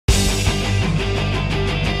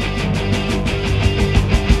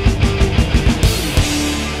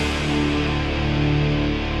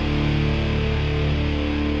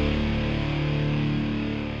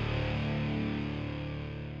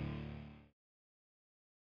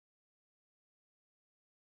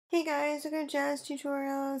Hey guys, welcome to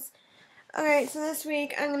JazzedTutorials. Alright, so this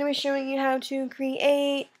week I'm going to be showing you how to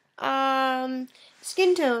create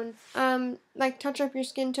skin tone. Like touch up your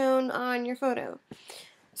skin tone on your photo.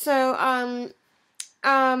 So,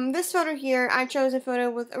 this photo here, I chose a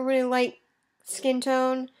photo with a really light skin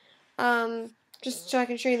tone, just so I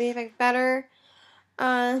can show you the effect better.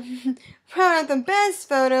 Probably not the best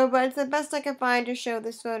photo, but it's the best I could find to show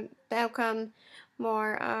this photo, the outcome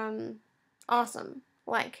more, awesome.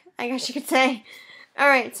 Like, I guess you could say.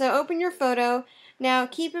 Alright, so open your photo. Now,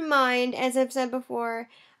 keep in mind, as I've said before,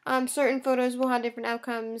 certain photos will have different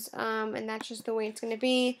outcomes, and that's just the way it's going to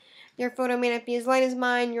be. Your photo may not be as light as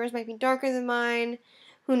mine, yours might be darker than mine,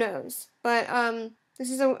 who knows. But, this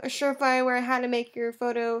is a surefire way how to make your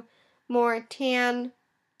photo more tan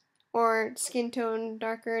or skin tone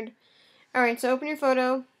darkered. Alright, so open your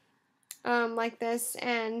photo, like this,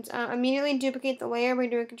 and immediately duplicate the layer by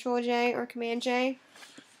doing Control J or Command J.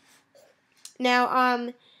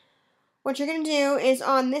 Now, what you're going to do is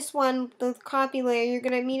on this one, the copy layer, you're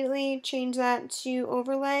going to immediately change that to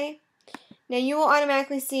overlay. Now, you will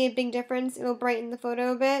automatically see a big difference. It'll brighten the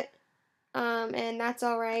photo a bit, and that's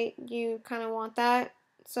alright. You kind of want that,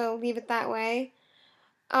 so leave it that way.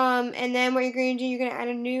 And then what you're going to do, you're going to add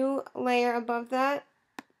a new layer above that.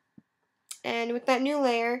 And with that new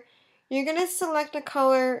layer, you're going to select a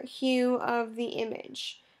color hue of the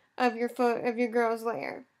image of your girl's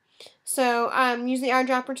layer. So use the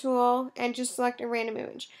eyedropper tool and just select a random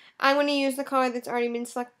image. I'm going to use the color that's already been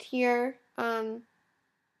selected here because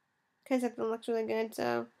that looks really good.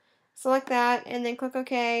 So select that and then click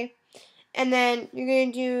OK. And then you're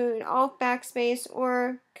going to do an Alt backspace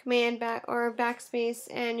or Command back or backspace,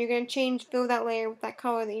 and you're going to fill that layer with that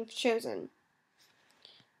color that you've chosen.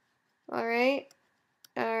 Alright.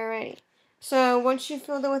 Alrighty. So once you've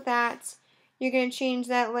filled it with that, you're going to change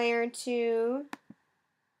that layer to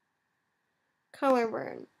color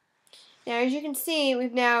burn. Now, as you can see,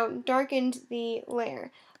 we've now darkened the layer.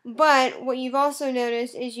 But what you've also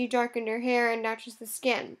noticed is you darkened her hair and not just the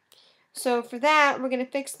skin. So for that, we're going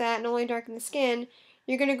to fix that and only darken the skin.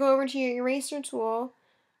 You're going to go over to your eraser tool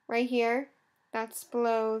right here. That's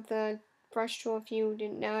below the brush tool if you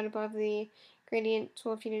didn't know it, above the gradient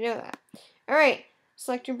tool if you didn't know that. Alright,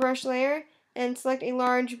 select your brush layer and select a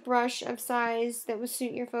large brush of size that would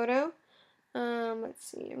suit your photo.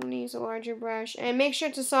 Let's see, I'm going to use a larger brush. And make sure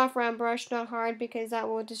it's a soft round brush, not hard, because that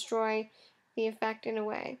will destroy the effect in a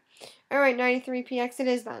way. Alright, 93px it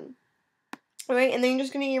is then. Alright, and then you're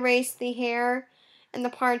just going to erase the hair and the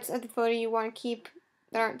parts of the photo you want to keep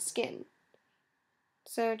that aren't skin.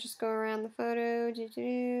 So just go around the photo.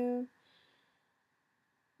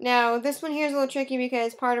 Now, this one here is a little tricky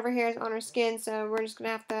because part of her hair is on her skin, so we're just going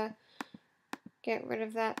to have to get rid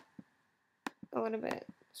of that a little bit,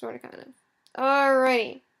 sort of, kind of.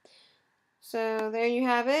 Alrighty. So there you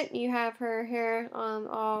have it. You have her hair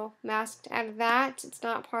all masked out of that. It's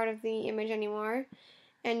not part of the image anymore.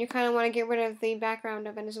 And you kind of want to get rid of the background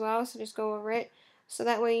of it as well, so just go over it. So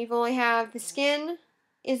that way you've only have the skin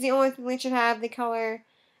is the only thing that should have the color,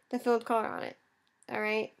 the filled color on it.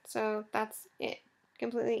 Alright, so that's it.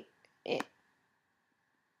 Completely it.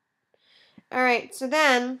 Alright, so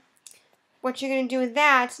then what you're going to do with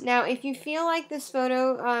that, now if you feel like this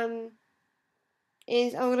photo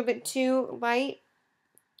is a little bit too light,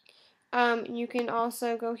 you can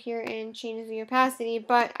also go here and change the opacity,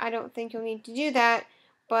 but I don't think you'll need to do that,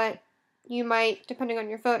 but you might, depending on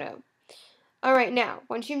your photo. Alright, now,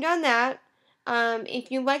 once you've done that,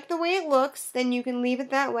 if you like the way it looks, then you can leave it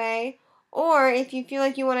that way, or if you feel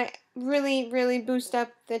like you want to really, really boost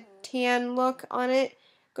up the tan look on it,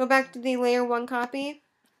 go back to the layer 1 copy,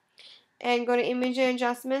 and go to image and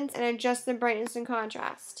adjustments, and adjust the brightness and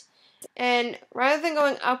contrast. And rather than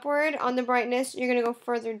going upward on the brightness, you're going to go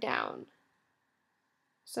further down.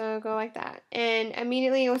 So go like that. And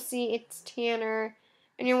immediately you'll see it's tanner,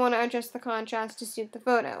 and you'll want to adjust the contrast to suit the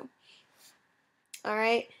photo.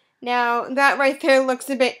 Alright, now that right there looks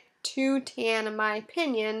a bit too tan in my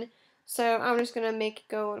opinion, so I'm just going to make it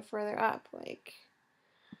go a little further up. Like,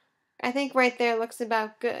 I think right there looks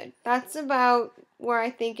about good. That's about where I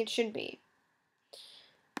think it should be.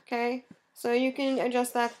 Okay, so you can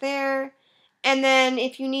adjust that there. And then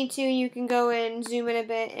if you need to, you can go and zoom in a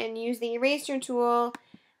bit and use the eraser tool.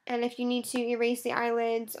 And if you need to erase the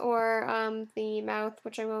eyelids or the mouth,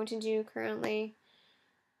 which I'm going to do currently,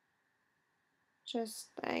 just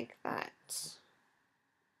like that.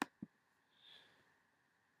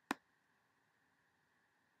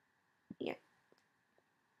 Yeah.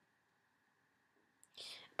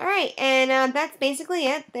 Alright, and that's basically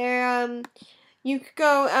it. you could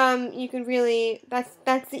go, you could really,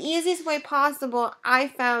 that's the easiest way possible I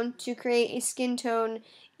found to create a skin tone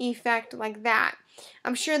effect like that.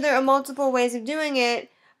 I'm sure there are multiple ways of doing it,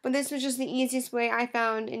 but this was just the easiest way I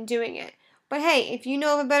found in doing it. But hey, if you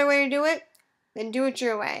know of a better way to do it, then do it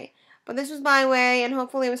your way. But this was my way, and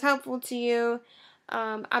hopefully it was helpful to you.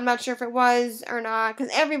 I'm not sure if it was or not,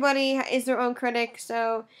 because everybody is their own critic,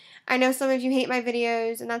 so I know some of you hate my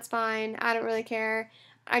videos, and that's fine. I don't really care.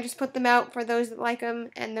 I just put them out for those that like them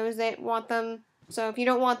and those that want them. So if you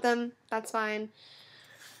don't want them, that's fine.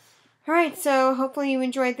 Alright, so hopefully you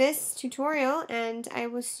enjoyed this tutorial, and I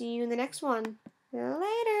will see you in the next one.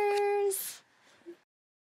 Laters!